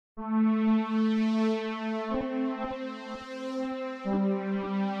Hey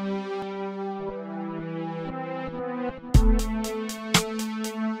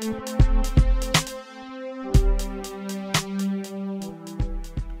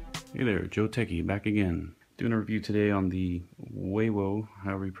there, Joe Techie back again. Doing a review today on the WAWO,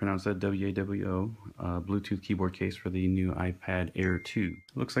 however you pronounce that, W-A-W-O, Bluetooth keyboard case for the new iPad Air 2.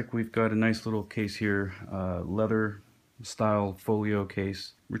 Looks like we've got a nice little case here, leather style folio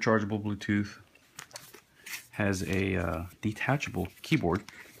case, rechargeable Bluetooth, has a detachable keyboard.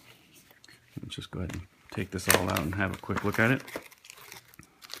 Let's just go ahead and take this all out and have a quick look at it.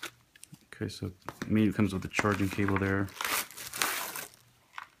 Okay, so immediately comes with the charging cable there.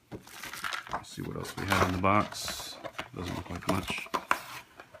 Let's see what else we have in the box. Doesn't look like much.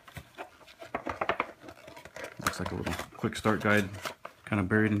 Looks like a little quick start guide kind of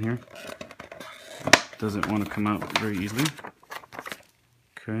buried in here. Doesn't want to come out very easily.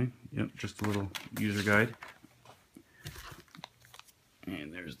 Okay, yep, just a little user guide.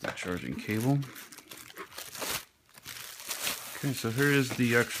 And there's the charging cable. Okay, so here is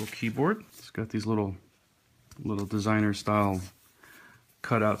the actual keyboard. It's got these little designer style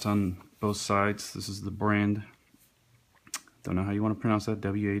cutouts on both sides. This is the brand. Don't know how you want to pronounce that.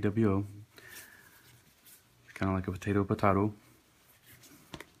 W-A-W-O. Kind of like a potato.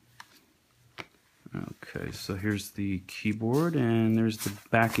 Okay, so here's the keyboard, and there's the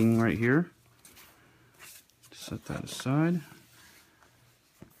backing right here. Set that aside.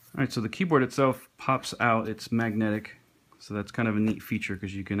 Alright, so the keyboard itself pops out. It's magnetic, so that's kind of a neat feature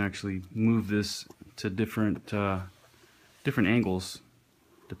because you can actually move this to different angles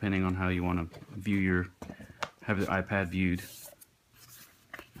depending on how you want to have the iPad viewed.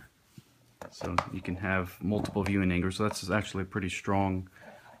 So you can have multiple viewing angles, so that's actually a pretty strong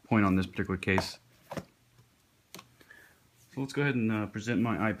point on this particular case. So let's go ahead and present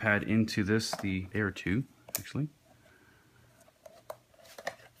my iPad into this, the Air 2, actually.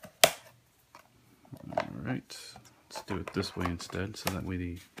 Alright, let's do it this way instead, so that way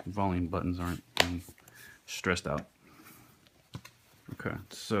the volume buttons aren't being stressed out. Okay,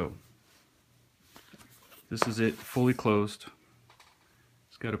 so this is it, fully closed.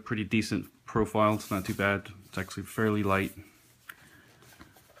 It's got a pretty decent profile, it's not too bad, it's actually fairly light.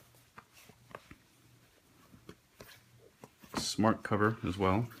 Smart cover as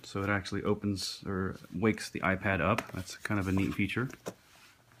well, so it actually opens or wakes the iPad up. That's kind of a neat feature.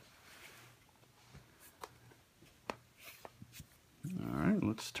 Alright,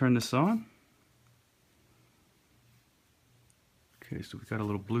 let's turn this on. Okay, so we've got a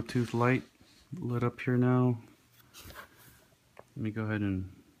little Bluetooth light lit up here now. Let me go ahead and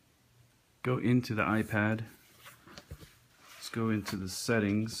go into the iPad. Let's go into the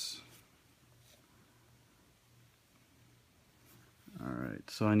settings. Alright,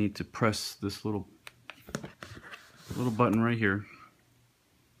 so I need to press this little button right here.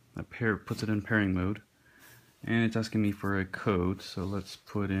 That puts it in pairing mode. And it's asking me for a code, so let's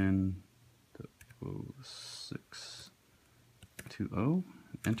put in 0620,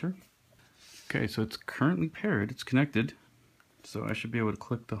 enter. Okay, so it's currently paired, it's connected, so I should be able to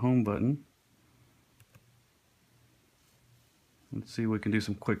click the home button. Let's see, we can do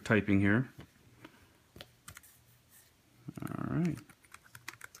some quick typing here. Alright.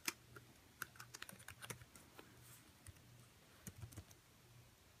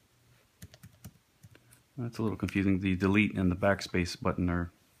 That's a little confusing. The delete and the backspace button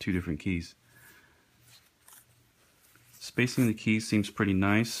are two different keys. Spacing the keys seems pretty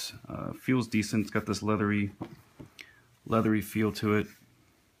nice. Feels decent. It's got this leathery feel to it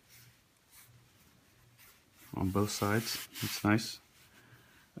on both sides. It's nice.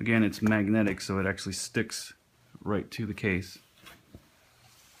 Again, it's magnetic, so it actually sticks right to the case.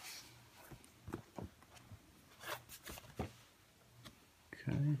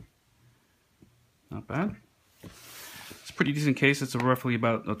 Okay. Not bad. It's a pretty decent case. It's roughly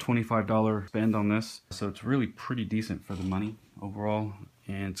about a $25 spend on this. So it's really pretty decent for the money overall.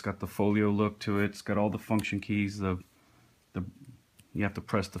 And it's got the folio look to it. It's got all the function keys. You have to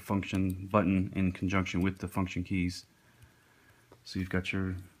press the function button in conjunction with the function keys. So you've got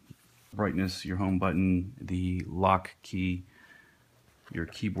your brightness, your home button, the lock key, your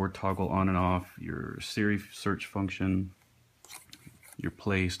keyboard toggle on and off, your Siri search function, your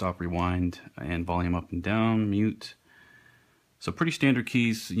play, stop, rewind, and volume up and down, mute. So pretty standard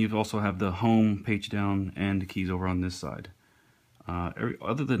keys. You also have the home, page down, and the keys over on this side.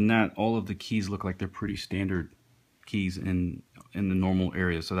 Other than that, all of the keys look like they're pretty standard keys in the normal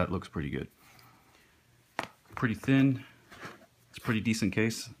area, so that looks pretty good. Pretty thin. It's a pretty decent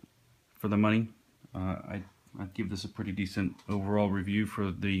case for the money. I I'd give this a pretty decent overall review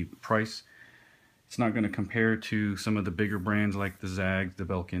for the price. It's not going to compare to some of the bigger brands like the Zags, the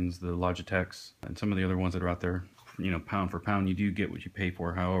Belkins, the Logitechs, and some of the other ones that are out there. You know, pound for pound, you do get what you pay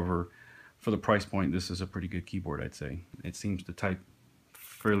for. However, for the price point, this is a pretty good keyboard, I'd say. It seems to type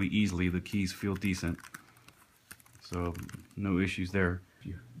fairly easily. The keys feel decent, so no issues there. If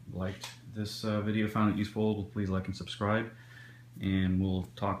you liked this video, found it useful, please like and subscribe, and we'll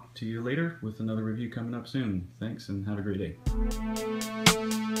talk to you later with another review coming up soon. Thanks, and have a great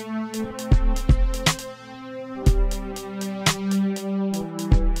day.